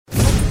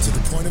to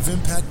the Point of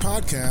Impact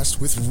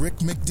podcast with Rick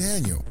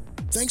McDaniel.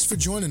 Thanks for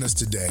joining us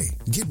today.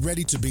 Get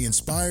ready to be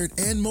inspired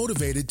and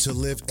motivated to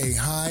live a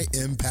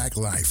high-impact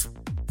life.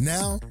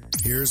 Now,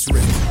 here's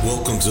Rick.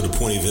 Welcome to the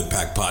Point of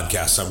Impact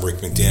podcast. I'm Rick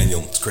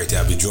McDaniel. It's great to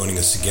have you joining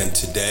us again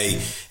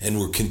today. And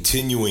we're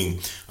continuing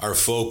our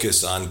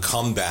focus on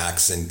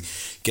comebacks and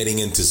getting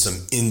into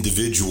some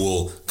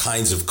individual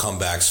kinds of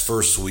comebacks.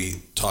 First,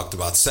 we talked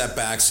about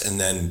setbacks,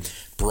 and then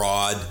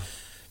broad,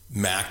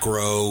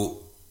 macro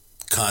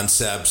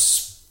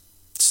concepts,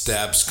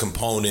 steps,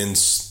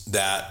 components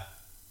that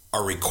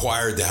are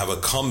required to have a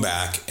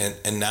comeback.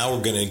 And now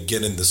we're going to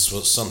get into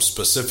some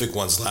specific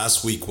ones.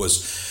 Last week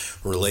was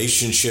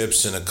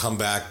relationships and a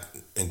comeback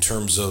in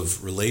terms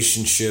of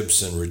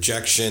relationships and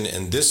rejection.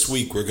 And this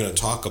week we're going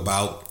to talk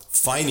about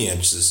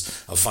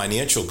finances, a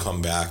financial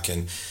comeback.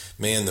 And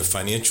man, the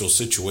financial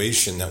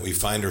situation that we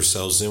find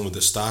ourselves in with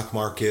the stock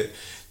market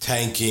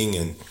tanking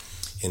and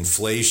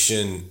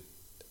inflation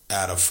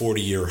at a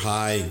 40-year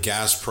high,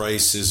 gas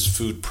prices,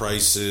 food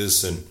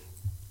prices, and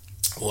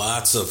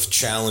lots of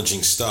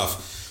challenging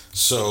stuff.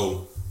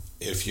 So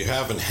if you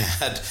haven't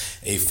had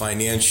a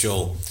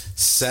financial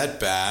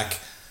setback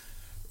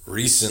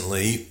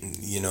recently,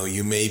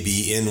 you may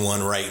be in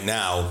one right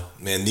now.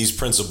 Man, these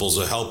principles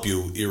will help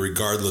you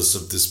regardless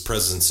of this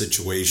present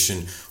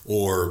situation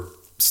or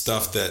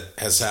stuff that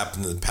has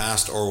happened in the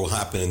past or will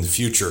happen in the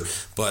future.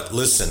 But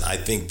listen, I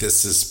think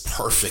this is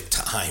perfect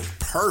time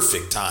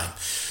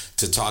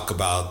to talk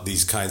about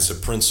these kinds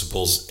of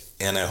principles.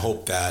 And I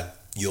hope that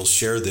you'll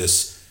share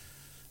this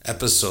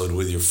episode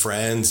with your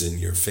friends and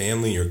your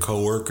family, your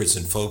coworkers,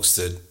 and folks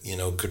that,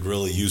 could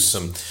really use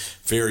some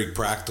very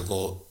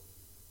practical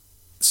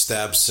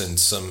steps and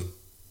some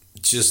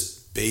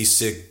just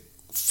basic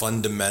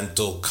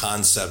fundamental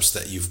concepts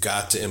that you've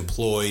got to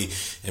employ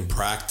and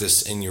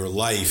practice in your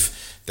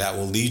life that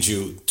will lead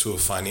you to a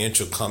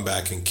financial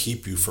comeback and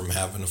keep you from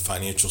having a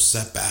financial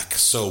setback.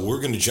 So we're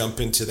going to jump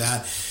into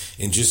that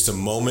in just a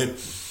moment.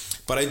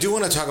 But I do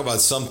want to talk about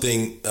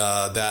something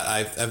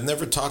that I've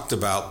never talked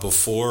about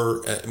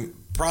before,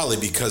 probably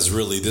because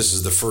really this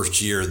is the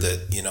first year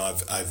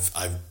that,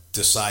 I've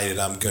decided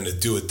I'm going to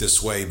do it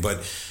this way.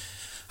 But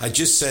I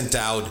just sent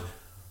out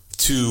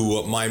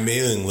to my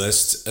mailing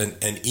list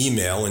an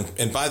email.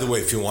 And by the way,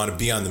 if you want to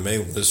be on the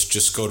mailing list,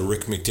 just go to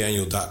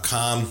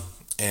rickmcdaniel.com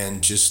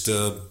and just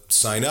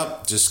sign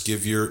up. Just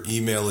give your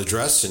email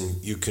address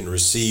and you can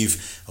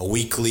receive a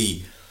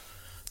weekly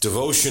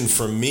devotion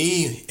from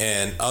me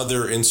and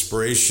other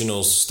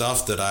inspirational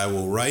stuff that I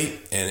will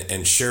write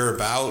and share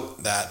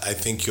about that I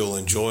think you'll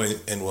enjoy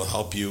and will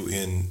help you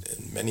in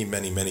many,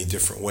 many, many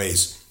different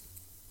ways.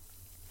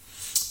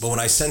 But when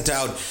I sent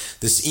out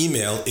this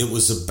email, it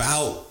was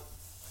about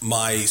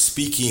my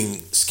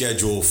speaking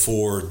schedule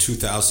for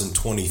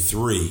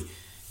 2023.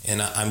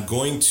 And I'm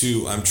trying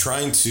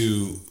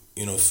to,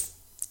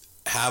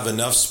 have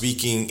enough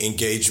speaking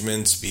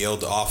engagements, be able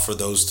to offer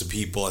those to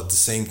people at the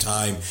same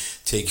time,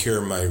 take care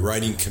of my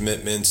writing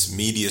commitments,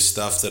 media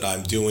stuff that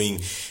I'm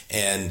doing,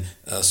 and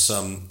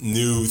some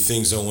new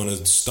things I want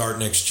to start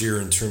next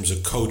year in terms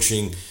of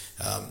coaching.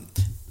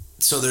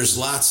 So there's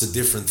lots of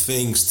different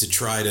things to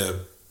try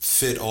to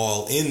fit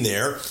all in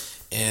there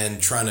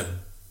and trying to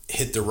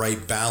hit the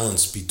right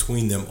balance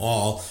between them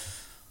all.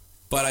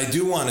 But I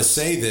do want to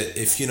say that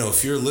if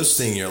you're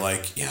listening, you're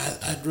like, yeah,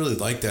 I'd really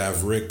like to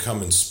have Rick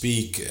come and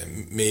speak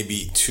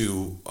maybe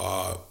to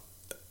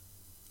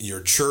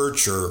your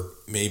church or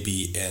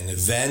maybe an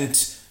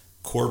event,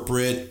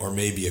 corporate, or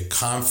maybe a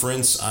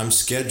conference. I'm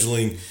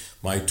scheduling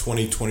my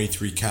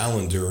 2023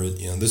 calendar.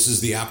 This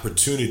is the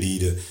opportunity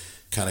to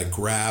kind of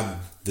grab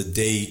the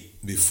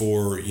date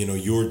before,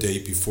 your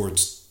date before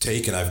it's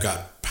taken. I've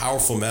got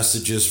powerful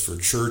messages for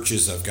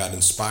churches. I've got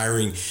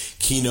inspiring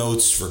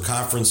keynotes for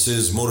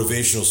conferences,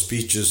 motivational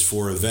speeches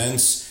for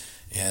events,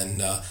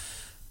 and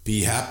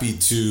be happy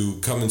to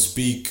come and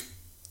speak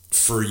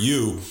for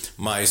you.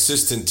 My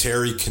assistant,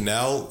 Terry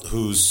Cannell,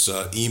 whose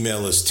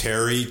email is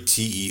Terry,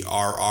 Terri,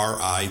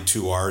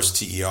 2 R's,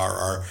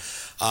 Terri,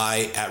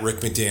 at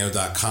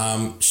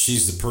rickmcdaniel.com.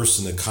 She's the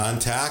person to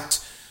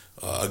contact.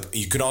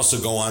 You can also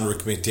go on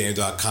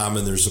rickmcdaniel.com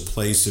and there's a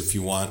place if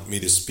you want me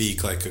to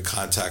speak, like a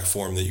contact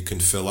form that you can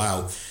fill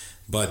out.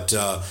 But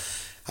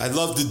I'd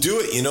love to do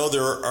it.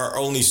 There are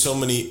only so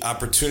many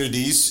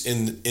opportunities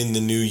in the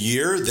new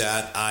year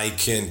that I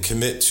can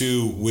commit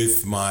to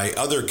with my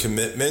other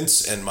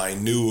commitments and my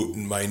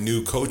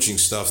new coaching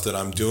stuff that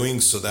I'm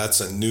doing. So that's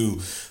a new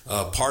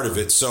part of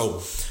it.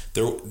 So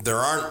there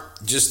aren't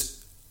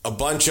just a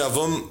bunch of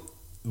them.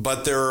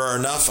 But there are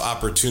enough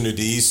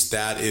opportunities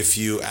that if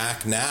you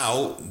act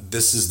now,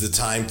 this is the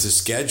time to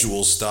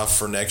schedule stuff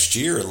for next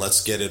year and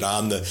let's get it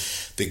on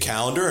the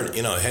calendar. And,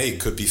 hey, it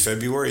could be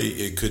February,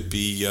 it could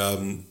be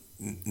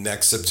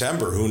next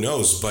September, who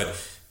knows? But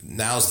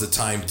now's the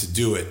time to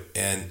do it.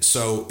 And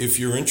so if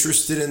you're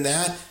interested in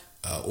that,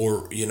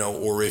 or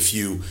if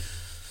you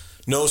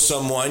know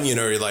someone,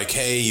 you're like,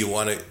 hey, you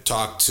want to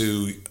talk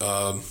to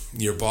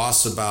your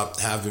boss about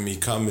having me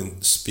come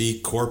and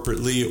speak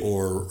corporately,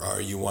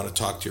 or you want to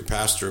talk to your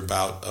pastor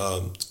about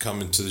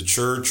coming to the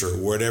church, or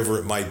whatever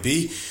it might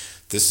be,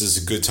 this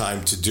is a good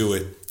time to do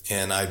it.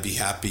 And I'd be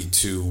happy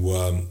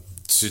to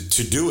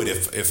do it.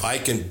 If I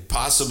can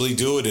possibly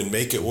do it and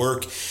make it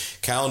work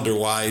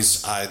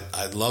calendar-wise,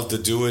 I'd love to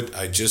do it.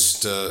 I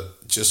just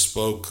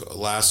spoke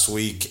last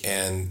week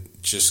and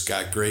just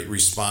got great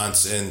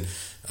response. And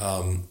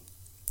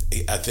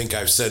I think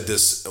I've said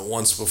this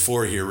once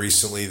before here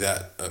recently,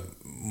 that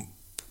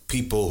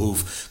people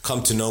who've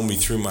come to know me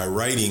through my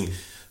writing,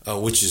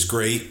 which is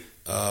great,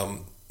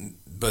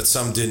 but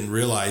some didn't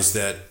realize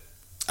that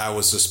I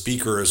was a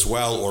speaker as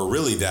well, or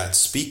really that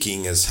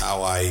speaking is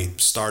how I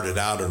started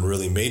out and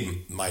really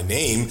made my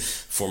name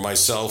for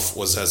myself,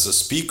 was as a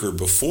speaker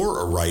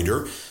before a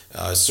writer.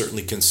 I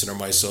certainly consider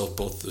myself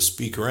both a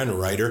speaker and a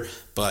writer,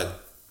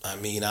 but I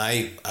mean,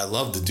 I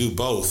love to do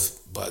both.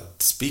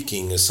 But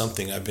speaking is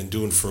something I've been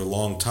doing for a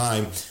long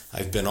time.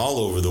 I've been all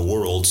over the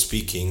world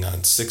speaking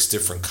on 6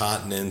 different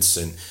continents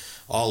and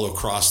all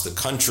across the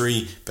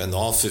country, been to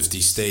all 50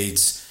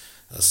 states.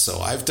 So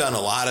I've done a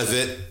lot of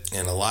it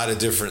in a lot of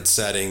different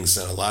settings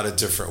and a lot of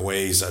different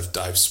ways.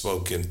 I've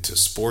spoken to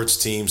sports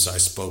teams,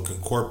 I've spoken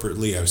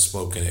corporately, I've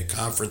spoken at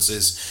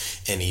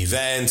conferences and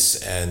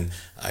events, and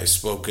I've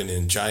spoken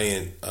in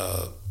giant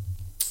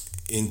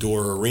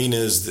indoor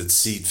arenas that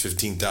seat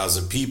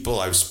 15,000 people.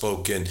 I've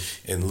spoken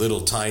in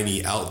little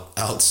tiny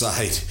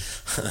outside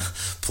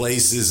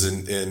places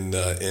in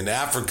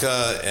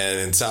Africa and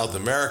in South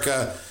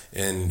America,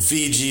 in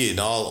Fiji, and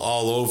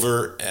all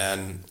over,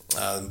 and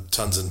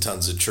tons and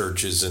tons of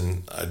churches,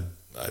 and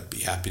I'd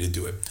be happy to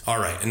do it. All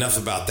right, enough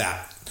about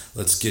that.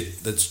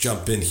 Let's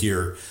jump in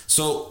here.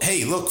 So,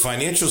 hey, look,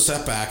 financial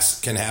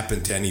setbacks can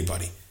happen to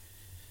anybody.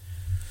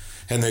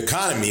 And the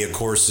economy, of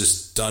course,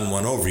 has done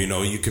one over.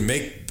 You can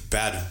make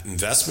bad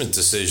investment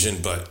decision,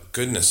 but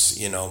goodness,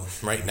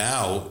 right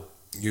now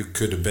you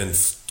could have been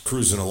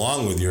cruising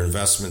along with your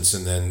investments,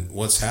 and then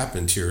what's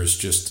happened here is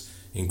just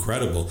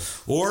incredible.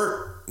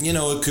 Or,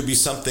 it could be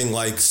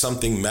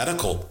something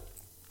medical,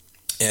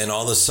 and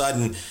all of a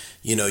sudden,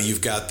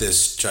 you've got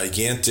this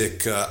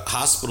gigantic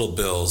hospital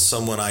bill.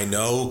 Someone I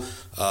know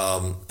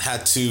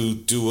had to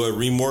do a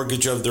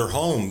remortgage of their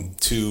home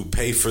to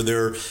pay for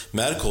their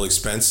medical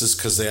expenses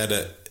because they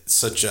had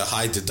such a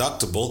high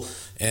deductible.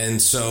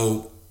 And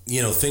so,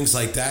 things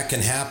like that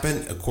can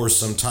happen. Of course,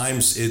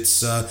 sometimes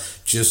it's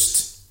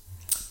just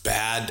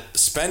bad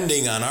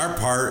spending on our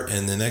part,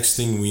 and the next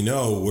thing we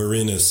know, we're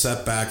in a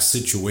setback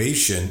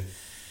situation.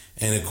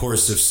 And of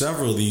course, if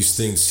several of these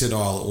things hit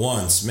all at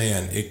once,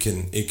 man, it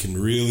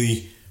can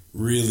really,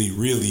 really,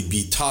 really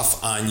be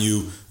tough on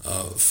you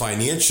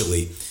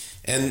financially.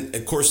 And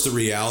of course, the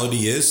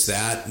reality is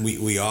that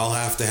we all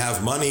have to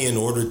have money in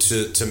order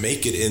to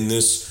make it in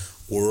this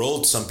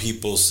world. Some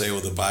people say,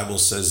 well, the Bible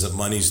says that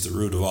money's the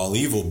root of all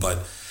evil,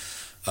 but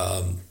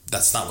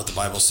that's not what the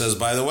Bible says,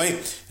 by the way.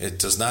 It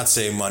does not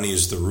say money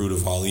is the root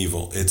of all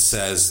evil. It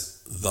says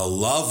the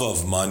love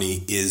of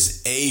money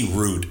is a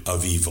root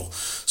of evil.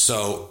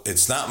 So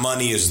it's not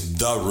money is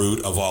the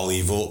root of all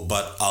evil,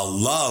 but a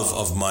love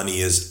of money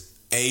is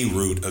a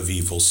root of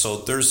evil. So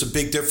there's a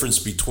big difference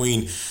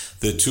between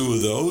the two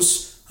of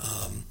those.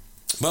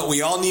 But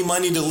we all need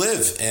money to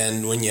live.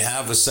 And when you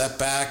have a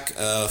setback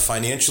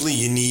financially,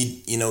 you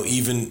need,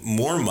 even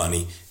more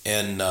money.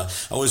 And I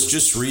was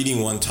just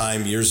reading one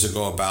time years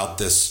ago about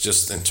this,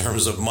 just in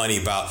terms of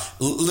money, about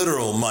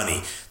literal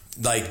money.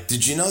 Like,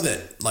 did you know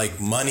that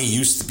money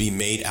used to be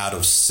made out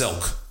of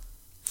silk,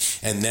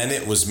 and then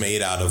it was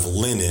made out of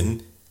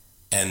linen,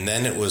 and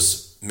then it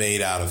was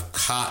made out of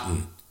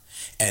cotton,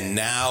 and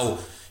now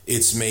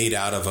it's made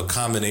out of a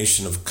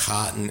combination of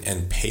cotton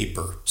and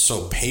paper.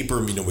 So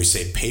paper, we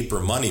say paper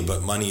money,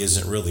 but money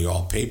isn't really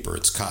all paper.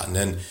 It's cotton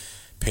and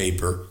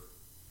paper.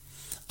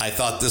 I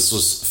thought this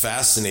was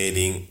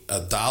fascinating. A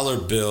dollar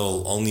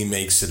bill only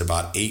makes it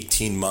about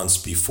 18 months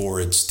before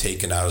it's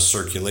taken out of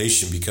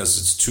circulation because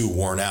it's too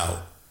worn out.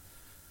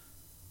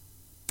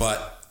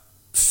 But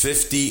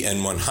 $50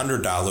 and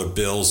 $100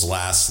 bills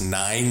last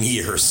 9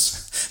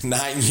 years.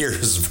 9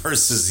 years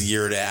versus a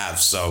year and a half.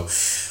 So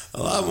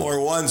a lot more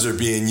ones are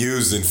being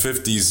used in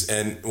 50s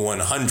and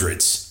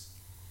 100s.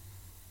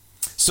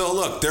 So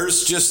look,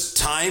 there's just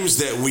times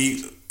that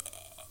we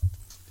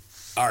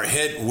are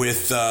hit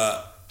with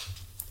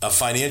a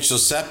financial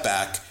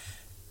setback.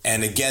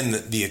 And again,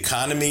 the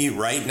economy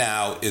right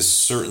now is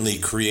certainly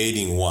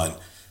creating one.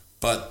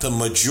 But the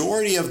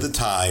majority of the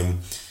time,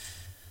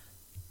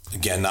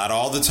 again, not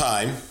all the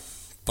time,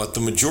 but the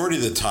majority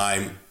of the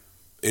time,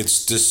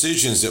 it's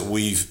decisions that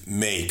we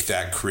make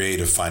that create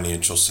a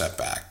financial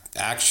setback.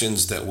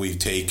 Actions that we've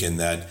taken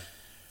that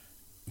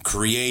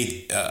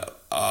create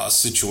a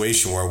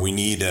situation where we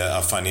need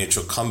a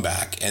financial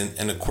comeback.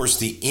 And of course,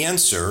 the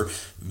answer,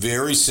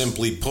 very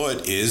simply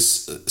put,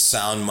 is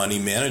sound money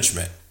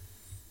management.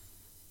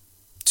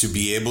 To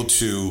be able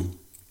to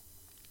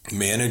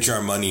manage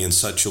our money in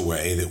such a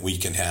way that we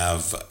can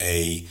have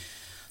a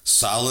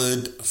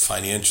solid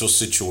financial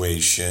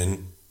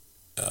situation,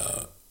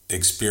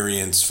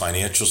 experience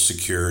financial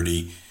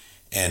security,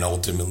 and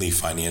ultimately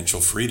financial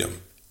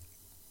freedom.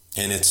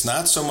 And it's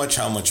not so much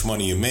how much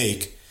money you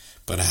make,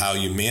 but how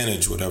you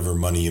manage whatever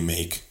money you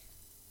make.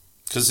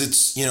 Because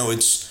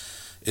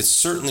it's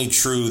certainly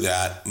true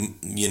that,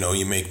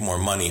 you make more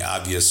money.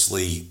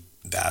 Obviously,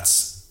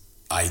 that's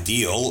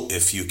ideal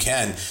if you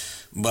can.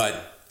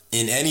 But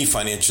in any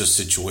financial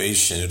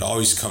situation, it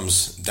always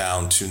comes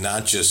down to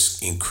not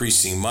just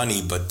increasing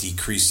money, but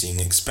decreasing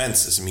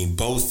expenses. I mean,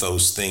 both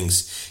those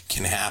things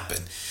can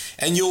happen.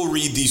 And you'll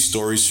read these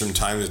stories from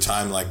time to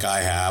time, like I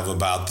have,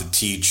 about the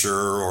teacher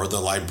or the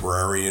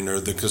librarian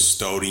or the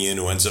custodian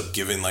who ends up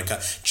giving like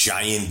a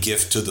giant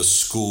gift to the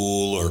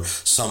school or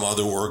some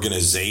other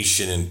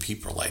organization. And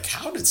people are like,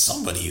 how did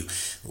somebody who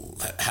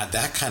had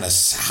that kind of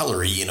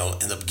salary, end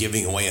up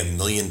giving away $1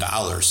 million?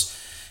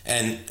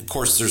 And of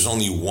course, there's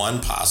only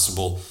one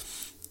possible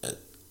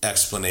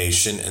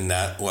explanation, and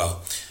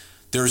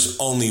there's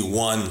only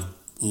one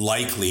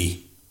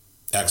likely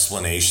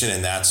explanation,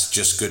 and that's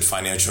just good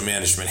financial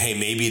management. Hey,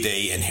 maybe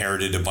they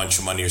inherited a bunch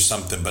of money or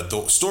something, but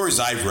the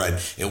stories I've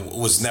read, it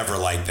was never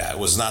like that. It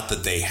was not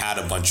that they had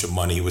a bunch of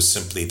money. It was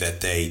simply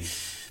that they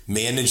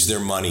managed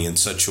their money in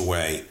such a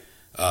way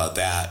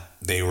that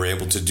they were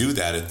able to do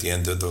that at the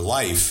end of their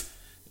life.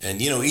 And,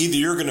 either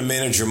you're going to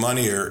manage your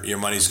money or your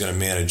money's going to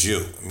manage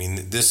you. I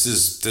mean, this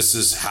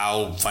is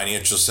how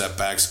financial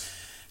setbacks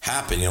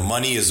happen.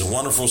 Money is a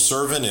wonderful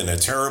servant and a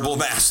terrible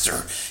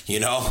master.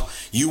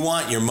 You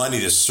want your money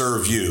to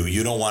serve you.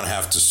 You don't want to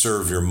have to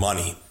serve your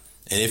money.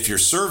 And if you're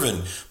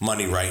serving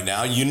money right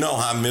now, you know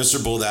how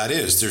miserable that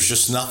is. There's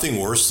just nothing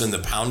worse than the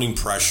pounding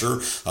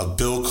pressure of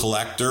bill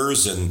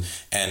collectors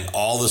and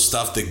all the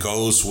stuff that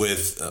goes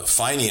with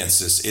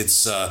finances.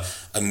 It's a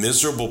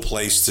miserable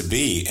place to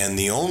be. And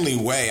the only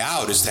way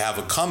out is to have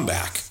a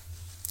comeback.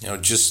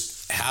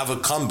 Just have a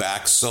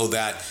comeback so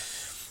that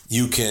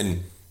you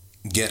can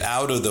get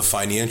out of the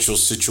financial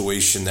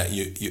situation that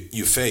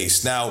you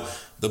face. Now,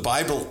 the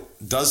Bible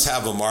does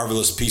have a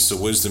marvelous piece of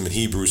wisdom in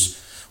Hebrews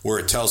where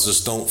it tells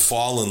us don't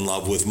fall in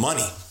love with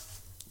money.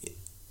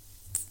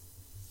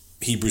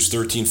 Hebrews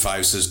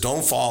 13:5 says,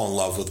 don't fall in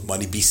love with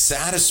money. Be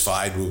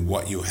satisfied with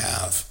what you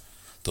have.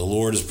 The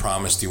Lord has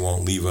promised he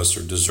won't leave us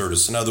or desert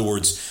us. In other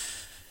words,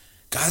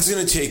 God's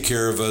going to take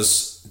care of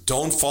us.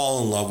 Don't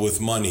fall in love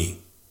with money,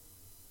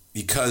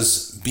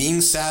 because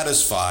being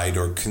satisfied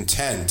or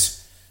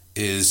content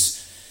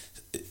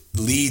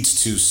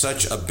leads to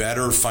such a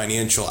better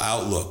financial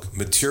outlook.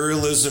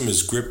 Materialism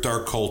has gripped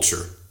our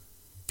culture.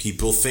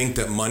 People think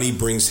that money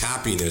brings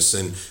happiness,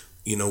 and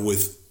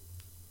with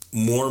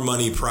more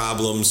money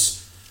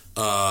problems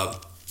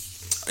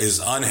is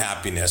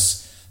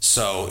unhappiness.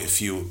 So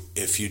if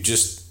you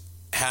just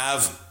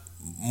have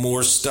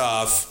more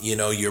stuff,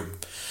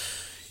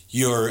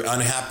 your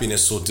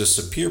unhappiness will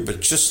disappear. But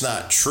it's just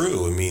not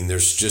true. I mean,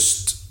 there's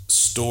just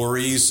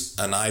stories,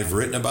 and I've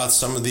written about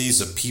some of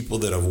these, of people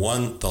that have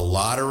won the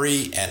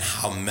lottery and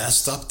how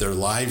messed up their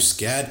lives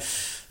get.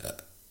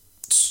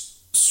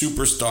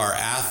 Superstar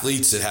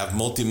athletes that have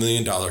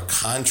multi-million-dollar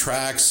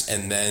contracts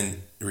and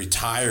then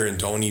retire and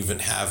don't even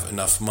have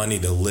enough money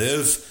to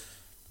live.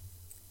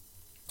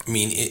 I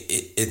mean,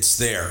 it's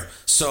there.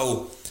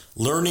 So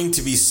learning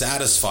to be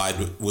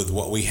satisfied with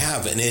what we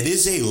have, and it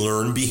is a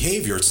learned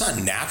behavior. It's not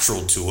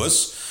natural to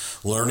us.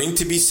 Learning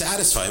to be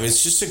satisfied. I mean,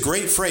 it's just a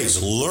great phrase,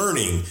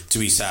 learning to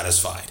be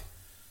satisfied.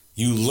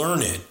 You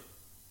learn it.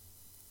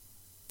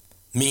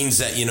 Means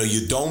that,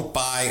 you don't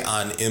buy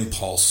on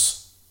impulse.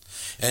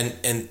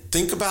 And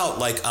think about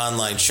like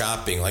online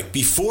shopping. Like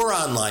before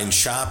online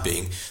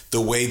shopping,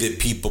 the way that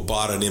people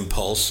bought on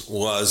impulse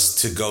was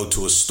to go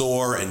to a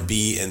store and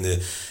be in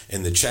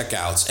the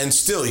checkouts. And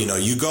still,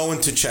 you go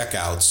into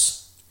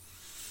checkouts,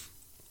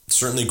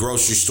 certainly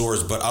grocery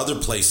stores, but other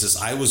places.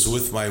 I was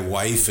with my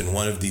wife in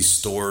one of these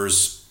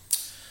stores.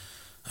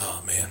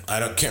 Oh man,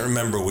 can't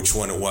remember which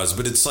one it was,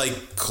 but it's like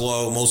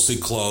mostly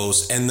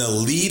clothes. And the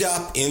lead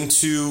up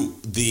into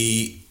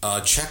the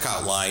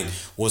checkout line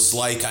was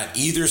like on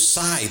either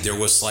side there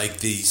was like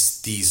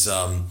these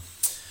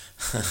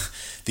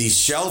these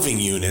shelving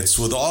units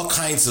with all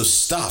kinds of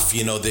stuff,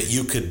 that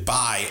you could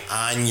buy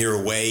on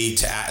your way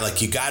to,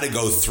 like, you got to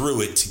go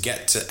through it to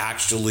get to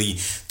actually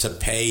to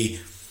pay.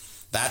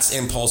 That's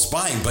impulse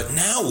buying. But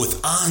now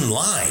with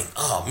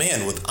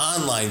online, with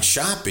online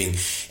shopping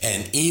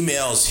and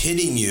emails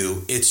hitting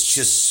you, it's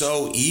just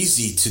so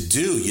easy to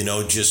do,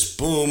 just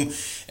boom.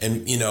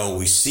 And,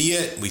 we see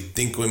it, we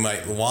think we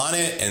might want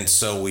it, and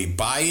so we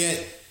buy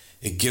it.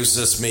 It gives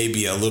us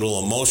maybe a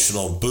little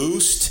emotional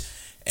boost,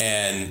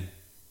 and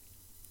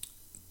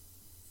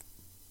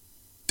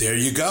there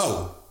you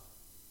go.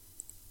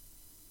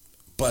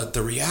 But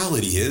the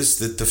reality is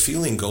that the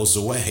feeling goes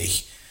away.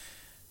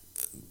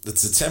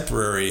 It's a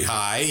temporary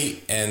high,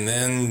 and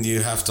then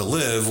you have to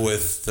live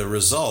with the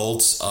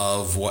results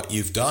of what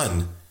you've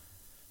done.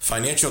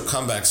 Financial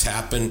comebacks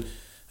happen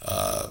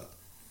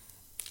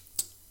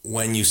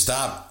when you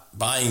stop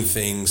buying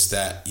things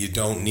that you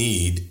don't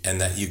need and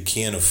that you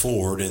can't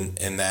afford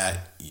and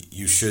that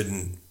you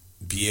shouldn't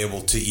be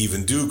able to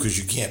even do because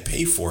you can't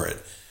pay for it.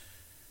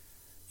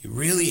 You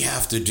really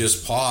have to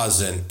just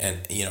pause and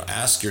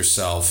ask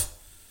yourself.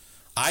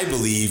 I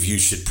believe you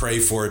should pray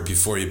for it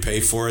before you pay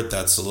for it.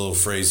 That's a little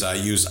phrase I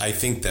use. I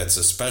think that's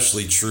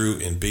especially true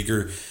in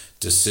bigger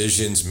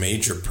decisions,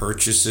 major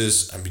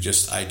purchases.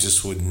 I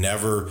just would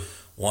never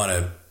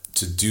want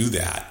to do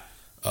that.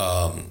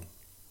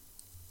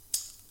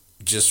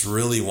 Just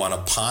really want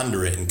to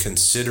ponder it and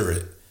consider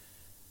it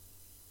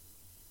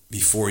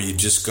before you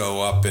just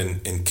go up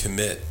and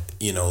commit,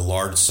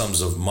 large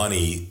sums of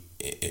money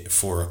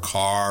for a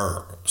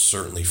car,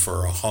 certainly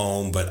for a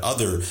home, but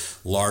other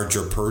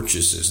larger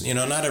purchases.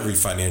 Not every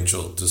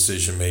financial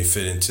decision may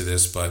fit into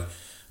this, but,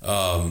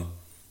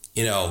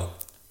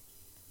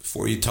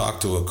 before you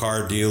talk to a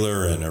car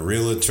dealer and a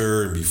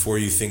realtor, and before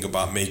you think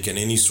about making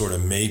any sort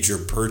of major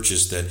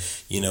purchase that,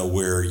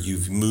 where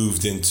you've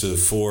moved into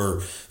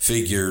 4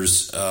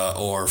 figures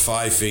or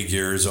 5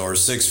 figures or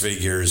 6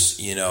 figures,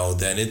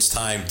 then it's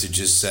time to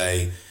just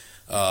say,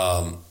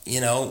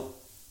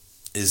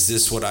 is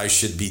this what I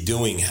should be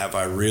doing? Have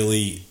I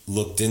really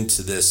looked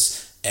into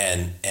this?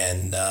 And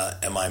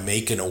am I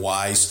making a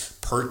wise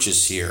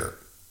purchase here?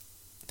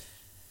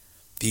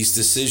 These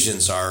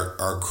decisions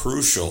are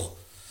crucial.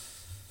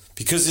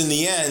 Because in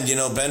the end,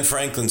 Ben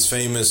Franklin's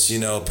famous,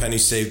 a penny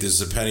saved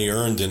is a penny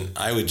earned. And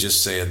I would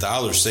just say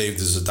 $1 saved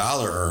is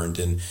 $1 earned.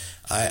 And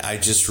I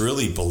just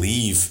really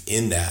believe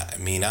in that.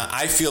 I mean,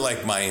 I feel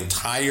like my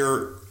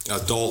entire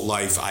adult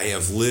life I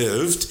have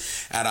lived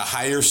at a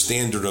higher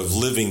standard of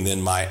living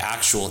than my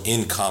actual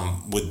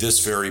income with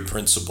this very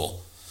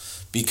principle.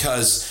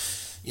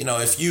 Because,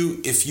 if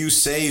you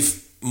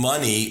save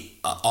money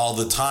all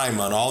the time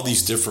on all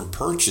these different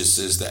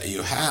purchases that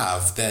you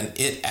have, then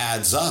it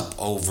adds up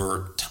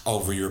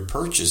over your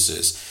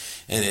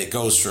purchases, and it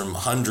goes from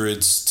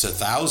hundreds to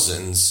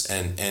thousands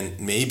and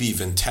maybe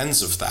even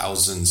tens of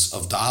thousands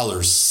of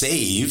dollars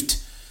saved.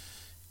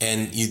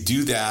 And you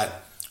do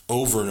that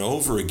over and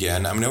over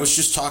again. I mean, I was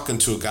just talking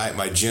to a guy at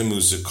my gym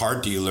who's a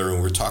car dealer,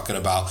 and we're talking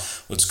about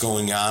what's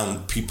going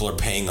on. People are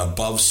paying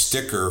above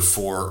sticker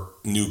for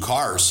new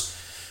cars.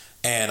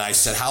 And I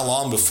said, how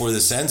long before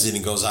this ends? And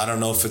he goes, I don't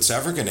know if it's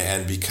ever going to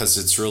end because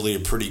it's really a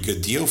pretty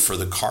good deal for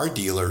the car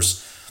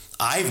dealers.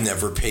 I've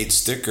never paid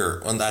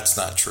sticker. Well, that's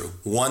not true.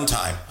 One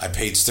time I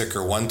paid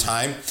sticker one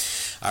time.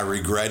 I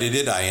regretted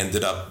it. I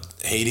ended up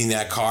hating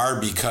that car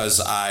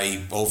because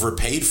I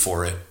overpaid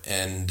for it.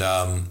 And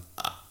on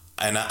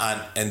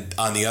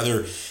the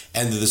other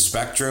end of the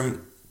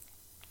spectrum,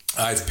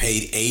 I've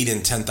paid $8,000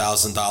 and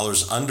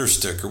 $10,000 under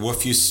sticker. Well,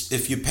 if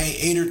you pay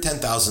 $8,000 or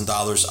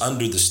 $10,000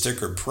 under the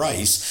sticker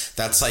price,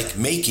 that's like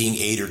making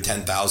 $8,000 or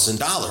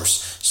 $10,000.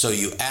 So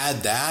you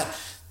add that.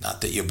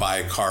 Not that you buy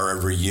a car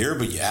every year,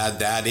 but you add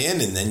that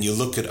in, and then you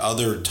look at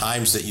other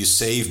times that you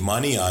save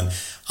money on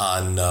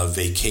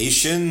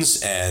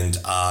vacations and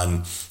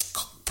on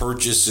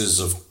purchases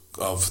of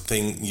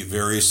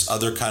various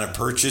other kind of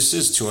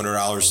purchases.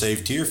 $200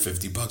 saved here,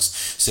 $50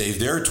 saved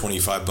there,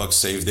 $25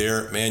 saved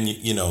there. Man,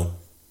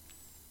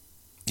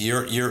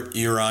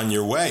 you're on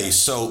your way.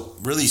 So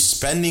really,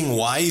 spending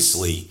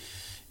wisely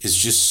is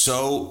just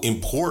so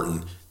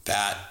important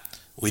that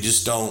we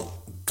just don't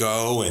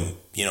go and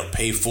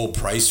pay full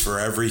price for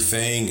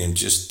everything, and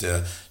just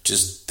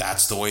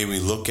that's the way we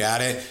look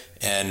at it.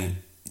 And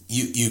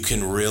you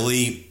can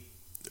really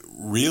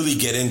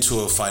get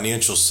into a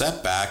financial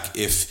setback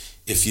if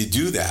you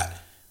do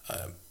that.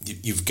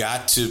 You've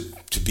got to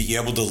be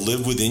able to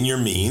live within your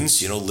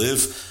means.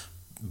 Live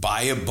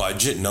by a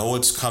budget, know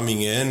what's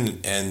coming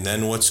in and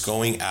then what's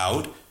going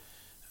out.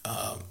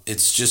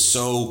 It's just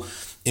so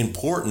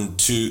important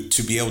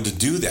to be able to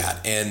do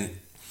that. And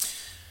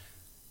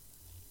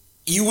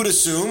I would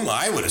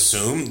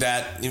assume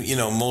that,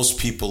 most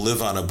people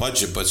live on a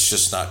budget, but it's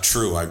just not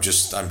true. I'm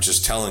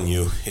just telling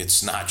you,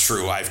 it's not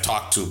true. I've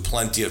talked to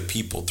plenty of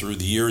people through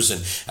the years,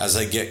 and as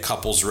I get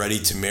couples ready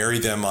to marry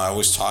them, I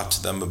always talk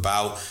to them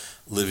about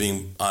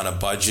living on a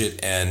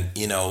budget and,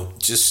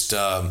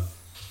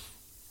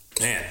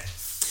 man.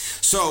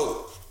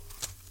 So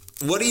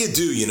what do you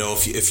do,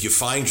 if you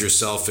find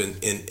yourself in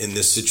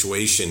this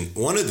situation?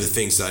 One of the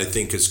things that I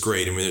think is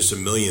great, there's a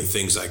million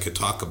things I could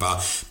talk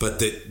about, but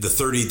the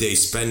 30-day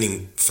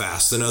spending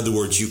fast. In other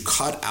words, you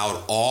cut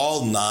out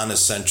all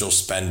non-essential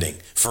spending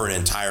for an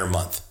entire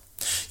month.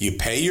 You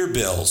pay your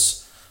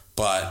bills,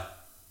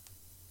 but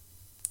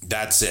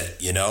that's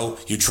it.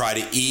 You try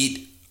to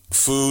eat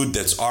food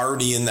that's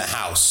already in the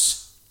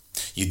house.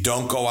 You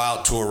don't go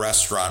out to a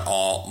restaurant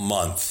all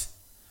month.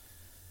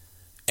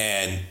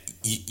 And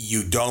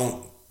you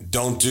don't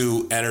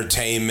do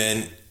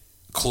entertainment,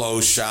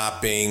 clothes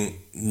shopping,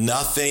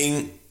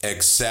 nothing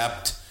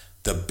except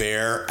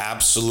the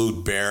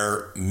absolute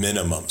bare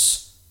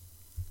minimums.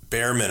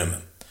 Bare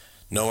minimum.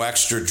 No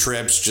extra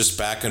trips, just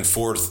back and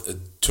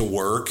forth to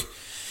work.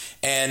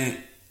 And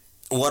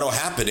what will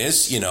happen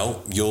is, you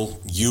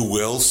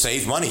will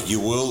save money. You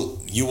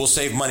will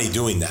save money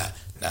doing that.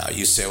 Now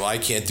you say, well, I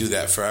can't do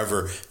that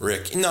forever,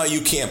 Rick. No,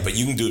 you can't, but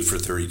you can do it for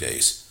 30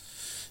 days.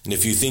 And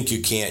if you think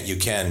you can't, you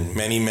can.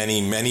 Many,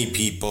 many, many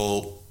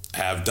people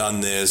have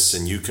done this,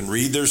 and you can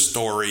read their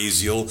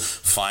stories. You'll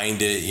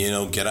find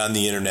it, get on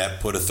the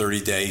internet, put a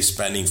 30-day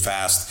spending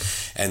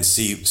fast and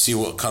see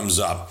what comes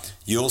up.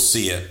 You'll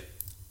see it.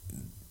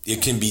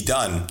 It can be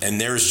done. And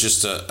there's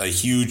just a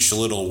huge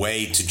little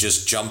way to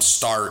just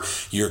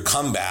jumpstart your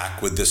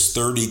comeback with this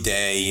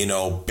 30-day,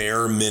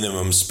 bare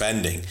minimum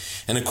spending.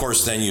 And of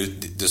course, then you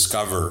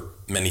discover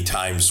many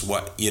times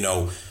what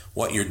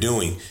you're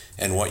doing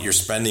and what you're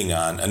spending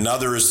on.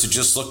 Another is to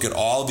just look at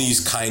all these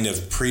kind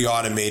of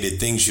pre-automated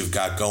things you've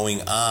got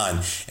going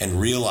on and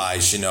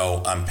realize,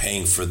 I'm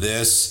paying for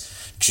this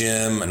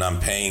gym, and I'm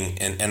paying,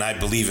 and I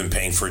believe in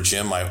paying for a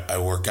gym. I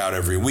work out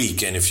every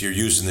week. And if you're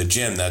using the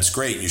gym, that's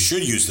great. You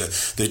should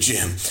use the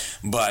gym.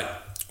 But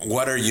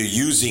what are you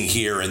using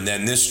here? And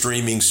then this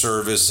streaming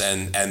service,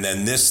 and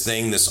then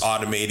this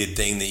automated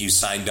thing that you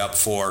signed up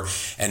for,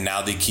 and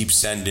now they keep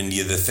sending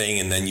you the thing,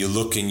 and then you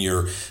look in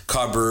your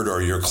cupboard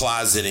or your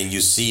closet and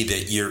you see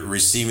that you're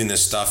receiving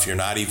this stuff, you're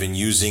not even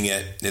using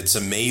it. It's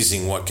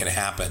amazing what can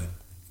happen.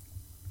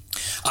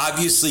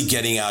 Obviously,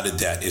 getting out of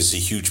debt is a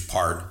huge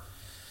part,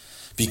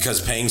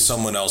 because paying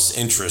someone else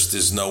interest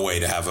is no way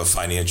to have a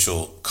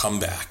financial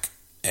comeback.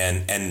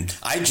 And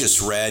I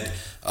just read,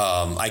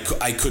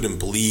 I couldn't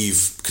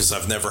believe, because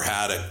I've never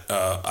had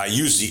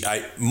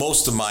it.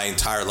 Most of my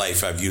entire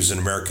life I've used an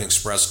American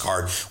Express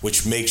card,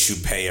 which makes you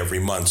pay every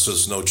month, so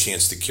there's no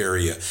chance to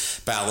carry a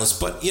balance.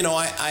 But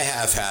I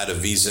have had a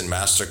Visa and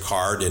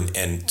MasterCard,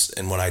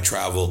 and when I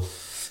travel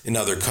in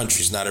other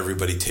countries, not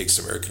everybody takes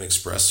American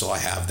Express, so I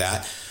have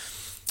that.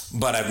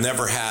 But I've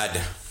never had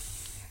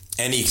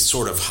any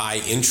sort of high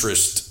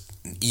interest,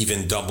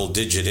 even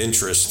double-digit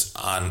interest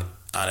on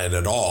it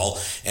at all.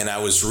 And I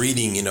was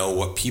reading,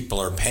 what people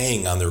are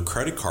paying on their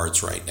credit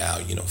cards right now,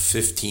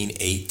 15,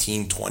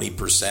 18,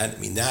 20%. I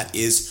mean, that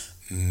is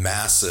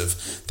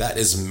massive. That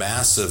is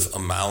massive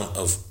amount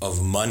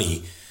of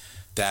money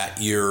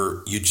that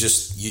you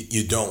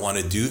don't want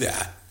to do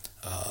that.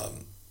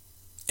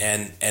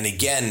 And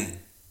again,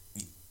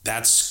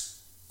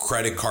 that's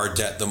credit card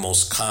debt, the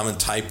most common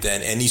type.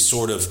 Then any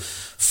sort of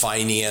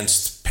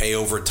financed pay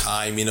over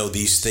time,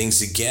 these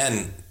things,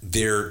 again,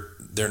 they're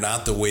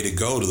not the way to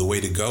go. The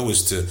way to go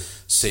is to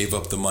save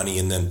up the money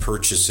and then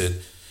purchase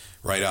it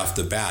right off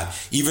the bat.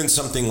 Even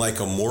something like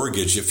a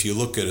mortgage, if you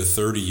look at a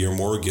 30-year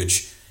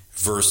mortgage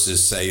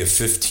versus, say, a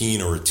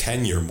 15 or a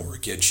 10-year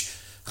mortgage,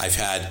 I've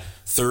had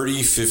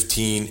 30,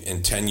 15,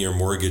 and 10-year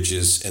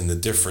mortgages, and the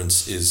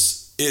difference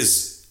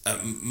is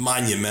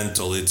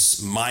monumental.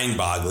 It's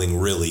mind-boggling,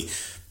 really.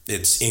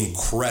 It's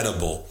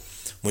incredible.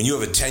 When you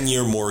have a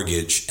 10-year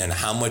mortgage and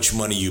how much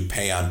money you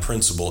pay on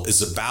principal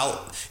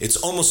it's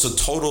almost a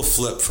total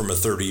flip from a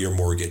 30-year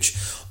mortgage.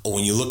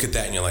 When you look at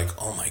that and you're like,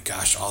 oh my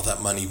gosh, all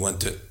that money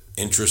went to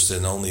interest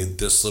and only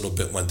this little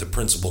bit went to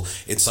principal.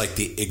 It's like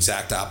the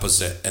exact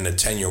opposite in a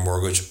 10-year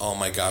mortgage. Oh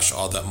my gosh,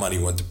 all that money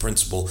went to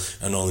principal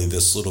and only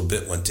this little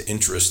bit went to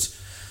interest.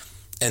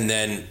 And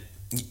then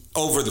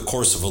over the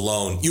course of a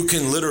loan, you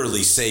can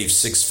literally save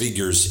six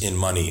figures in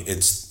money.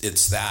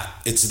 It's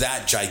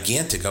that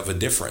gigantic of a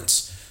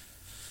difference.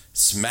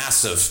 It's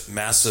massive,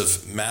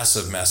 massive,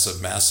 massive, massive,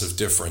 massive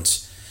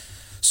difference.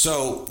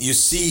 So you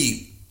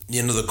see,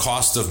 the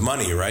cost of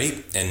money,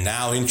 right? And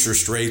now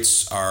interest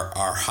rates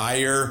are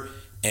higher,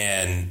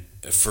 and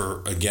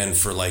for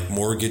like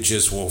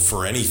mortgages, well,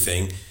 for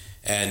anything.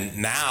 And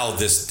now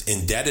this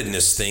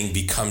indebtedness thing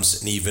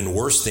becomes an even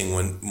worse thing.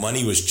 When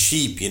money was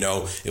cheap,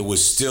 it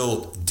was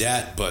still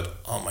debt, but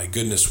oh my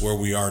goodness, where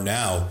we are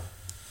now.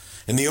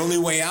 And the only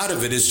way out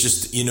of it is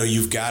just,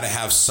 you've got to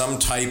have some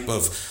type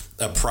of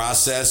a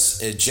process.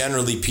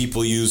 Generally,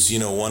 people use,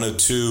 one or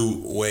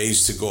two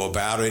ways to go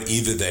about it.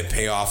 Either they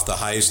pay off the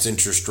highest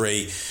interest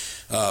rate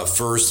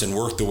first and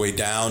work their way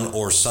down,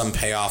 or some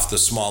pay off the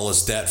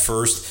smallest debt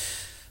first.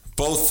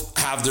 Both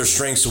have their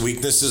strengths and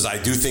weaknesses.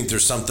 I do think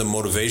there's something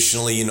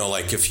motivationally,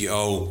 like if you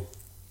owe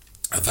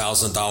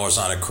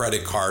 $1,000 on a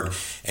credit card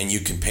and you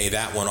can pay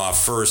that one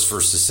off first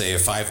versus, say, a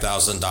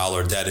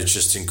 $5,000 debt, it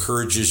just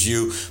encourages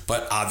you.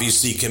 But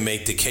obviously you can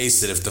make the case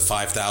that if the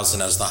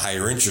 $5,000 has the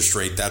higher interest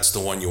rate, that's the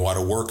one you want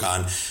to work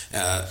on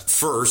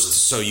first,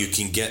 so you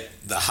can get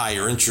the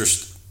higher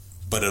interest,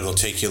 but it'll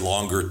take you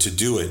longer to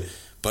do it.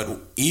 But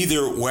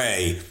either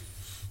way,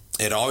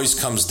 it always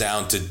comes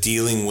down to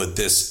dealing with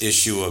this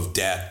issue of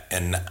debt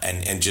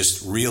and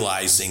just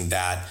realizing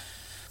that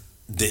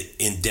the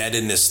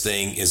indebtedness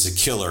thing is a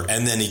killer.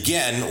 And then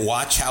again,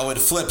 watch how it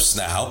flips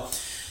now.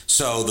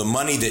 So the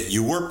money that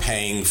you were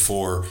paying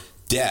for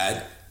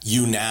debt,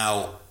 you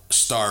now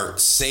start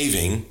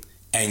saving,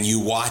 and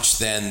you watch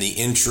then the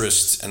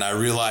interest. And I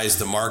realize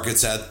the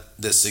markets at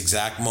this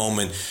exact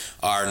moment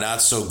are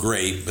not so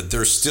great, but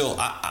they're still,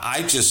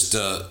 I just,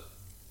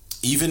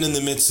 even in the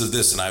midst of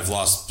this, and I've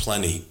lost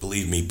plenty,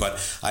 believe me, but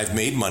I've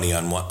made money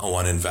on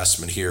one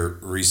investment here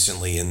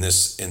recently in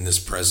this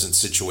present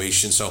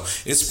situation. So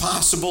it's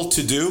possible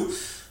to do,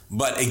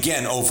 but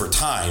again, over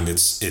time,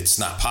 it's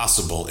not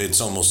possible.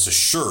 It's almost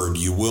assured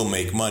you will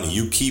make money.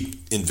 You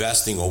keep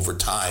investing over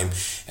time,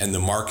 and the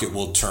market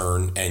will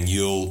turn, and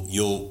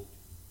you'll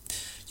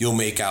you'll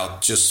make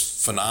out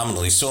just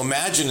phenomenally. So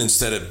imagine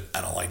instead of,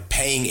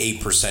 paying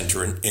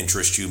 8%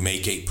 interest, you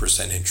make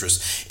 8%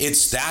 interest.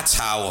 That's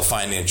how a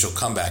financial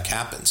comeback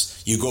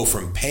happens. You go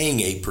from paying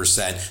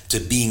 8% to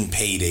being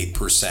paid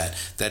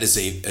 8%. That is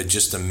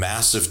just a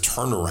massive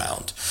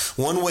turnaround.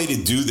 One way to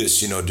do this,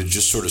 to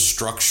just sort of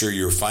structure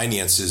your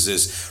finances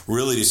is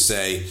really to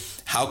say,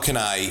 how can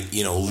I,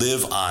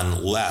 live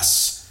on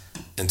less?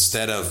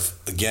 Instead of,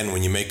 again,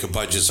 when you make a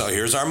budget, so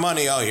here's our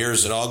money,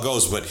 here's it all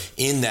goes. But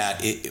in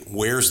that,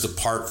 where's the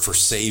part for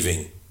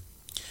saving?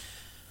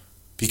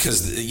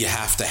 Because you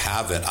have to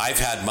have it. I've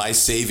had my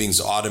savings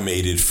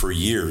automated for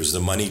years. The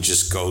money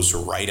just goes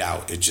right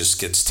out. It just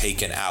gets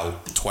taken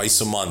out.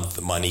 Twice a month,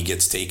 the money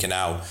gets taken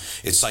out.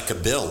 It's like a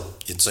bill.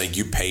 It's like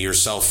you pay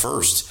yourself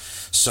first.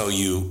 So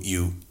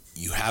you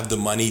have the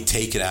money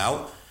taken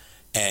out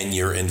and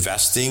you're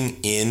investing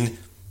in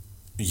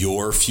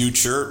your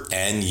future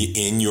and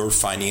in your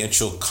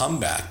financial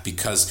comeback,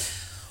 because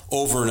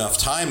over enough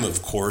time,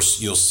 of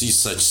course, you'll see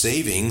such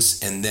savings,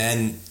 and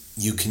then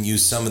you can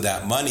use some of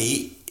that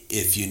money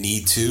if you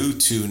need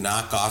to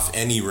knock off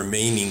any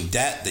remaining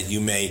debt that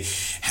you may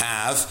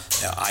have.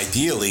 Now,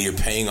 ideally, you're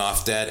paying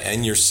off debt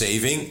and you're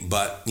saving,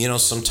 but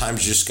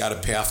sometimes you just got to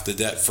pay off the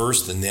debt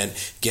first and then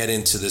get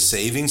into the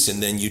savings,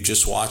 and then you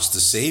just watch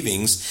the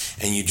savings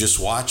and you just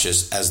watch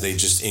as they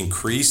just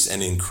increase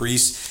and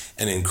increase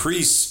and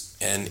increase.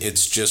 And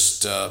it's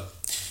just,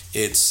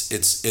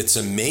 it's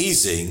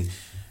amazing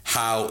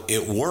how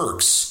it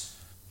works.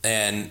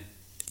 And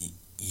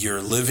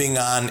you're living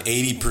on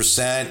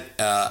 80%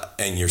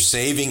 and you're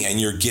saving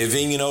and you're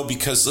giving,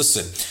 because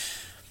listen,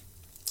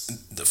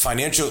 the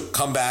financial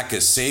comeback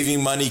is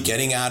saving money,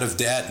 getting out of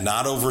debt,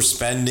 not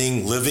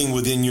overspending, living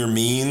within your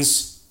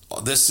means.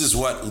 This is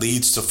what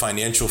leads to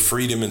financial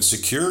freedom and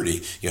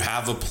security. You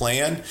have a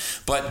plan,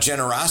 but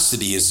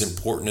generosity is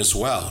important as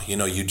well. You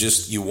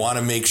want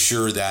to make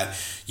sure that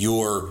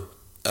you're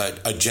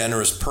a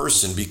generous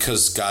person,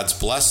 because God's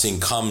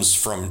blessing comes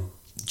from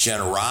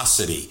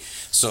generosity.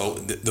 So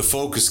the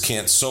focus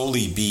can't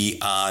solely be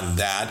on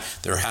that.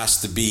 There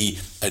has to be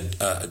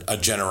a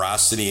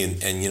generosity and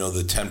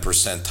the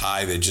 10%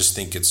 tithe. I just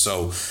think it's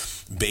so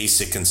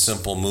basic and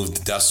simple. Move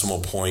the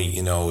decimal point.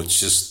 It's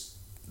just,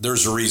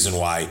 there's a reason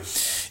why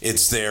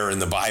it's there in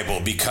the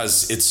Bible,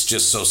 because it's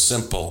just so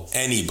simple.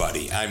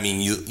 Anybody,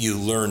 you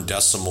learn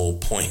decimal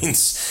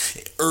points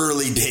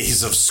early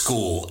days of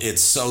school.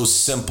 It's so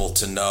simple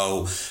to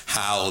know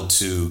how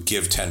to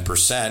give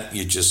 10%.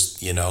 You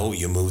just,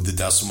 you move the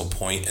decimal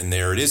point and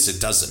there it is.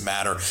 It doesn't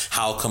matter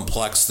how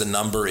complex the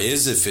number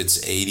is. If it's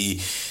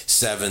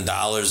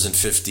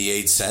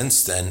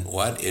 $87.58, then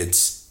what?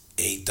 It's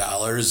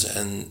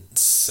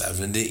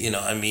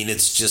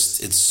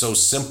 $8.70. It's so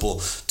simple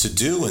to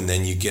do. And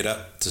then you get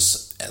up to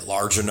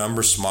larger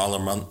numbers, smaller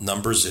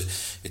numbers.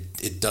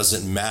 It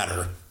doesn't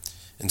matter.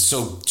 And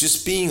so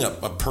just being a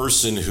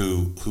person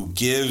who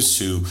gives,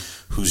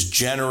 who's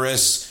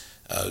generous,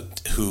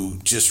 who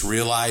just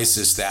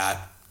realizes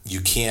that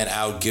you can't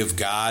outgive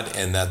God,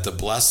 and that the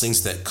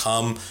blessings that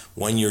come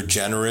when you're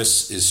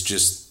generous is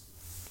just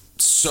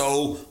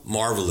so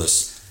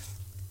marvelous.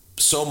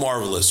 So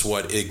marvelous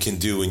what it can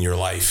do in your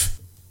life.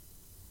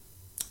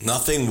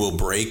 Nothing will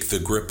break the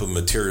grip of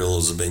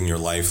materialism in your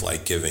life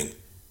like giving.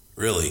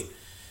 Really.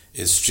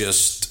 It's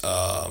just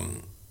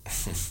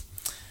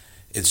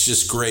it's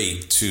just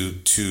great to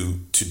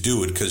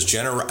do it, because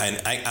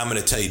I'm going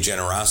to tell you,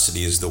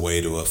 generosity is the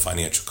way to a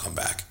financial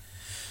comeback,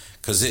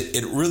 because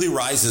it really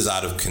rises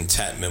out of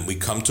contentment. We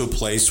come to a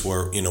place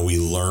where we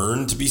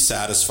learn to be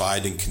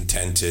satisfied and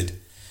contented.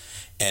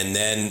 And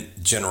then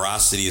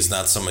generosity is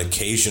not some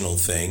occasional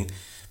thing,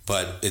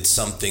 but it's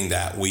something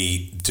that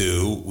we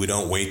do. We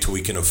don't wait till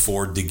we can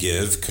afford to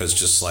give, because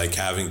just like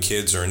having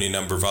kids or any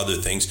number of other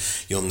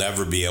things, you'll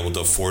never be able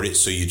to afford it,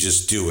 so you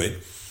just do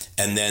it.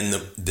 And then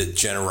the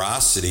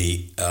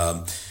generosity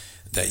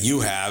that you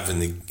have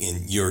in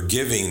your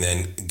giving,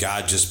 then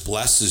God just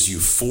blesses you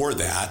for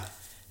that,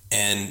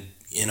 and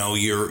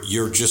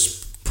you're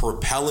just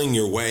propelling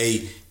your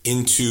way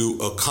into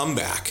a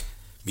comeback,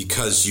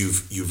 because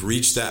you've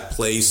reached that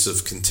place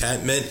of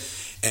contentment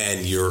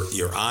and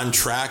you're on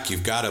track.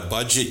 You've got a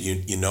budget.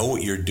 You know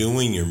what you're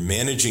doing. You're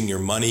managing your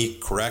money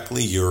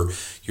correctly. You're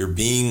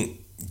being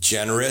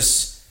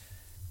generous,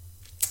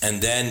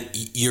 and then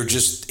you're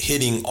just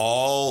hitting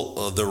all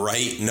of the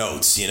right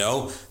notes,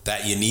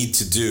 that you need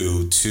to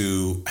do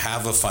to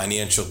have a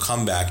financial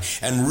comeback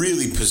and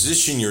really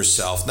position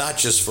yourself, not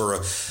just for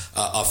a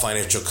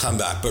financial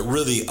comeback, but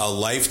really a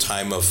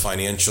lifetime of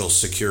financial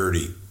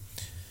security,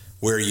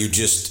 where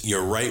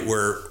you're right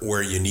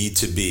where you need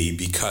to be,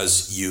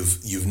 because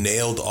you've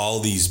nailed all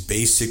these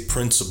basic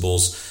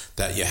principles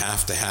that you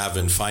have to have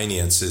in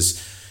finances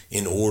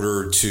in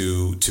order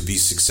to be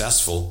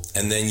successful.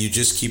 And then you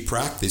just keep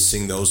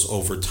practicing those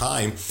over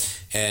time,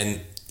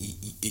 and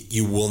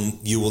you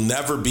will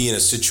never be in a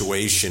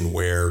situation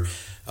where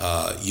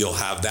you'll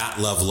have that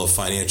level of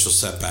financial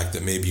setback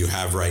that maybe you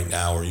have right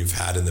now or you've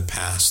had in the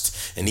past.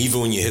 And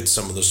even when you hit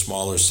some of the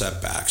smaller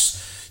setbacks,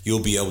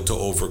 you'll be able to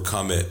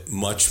overcome it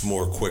much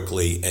more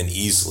quickly and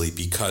easily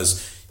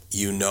because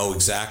you know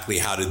exactly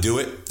how to do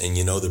it and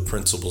you know the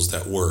principles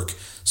that work.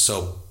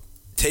 So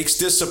takes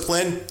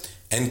discipline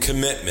and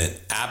commitment,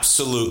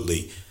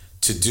 absolutely,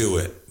 to do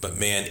it. But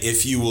man,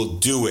 if you will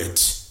do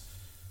it,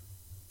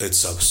 it's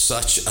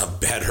such a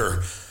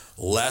better,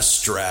 less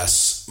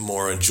stress,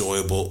 more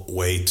enjoyable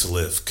way to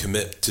live.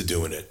 Commit to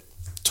doing it.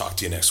 Talk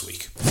to you next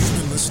week. You've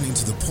been listening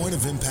to the Point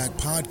of Impact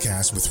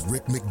podcast with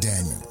Rick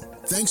McDaniel.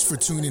 Thanks for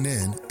tuning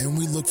in, and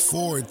we look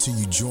forward to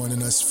you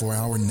joining us for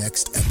our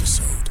next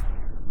episode.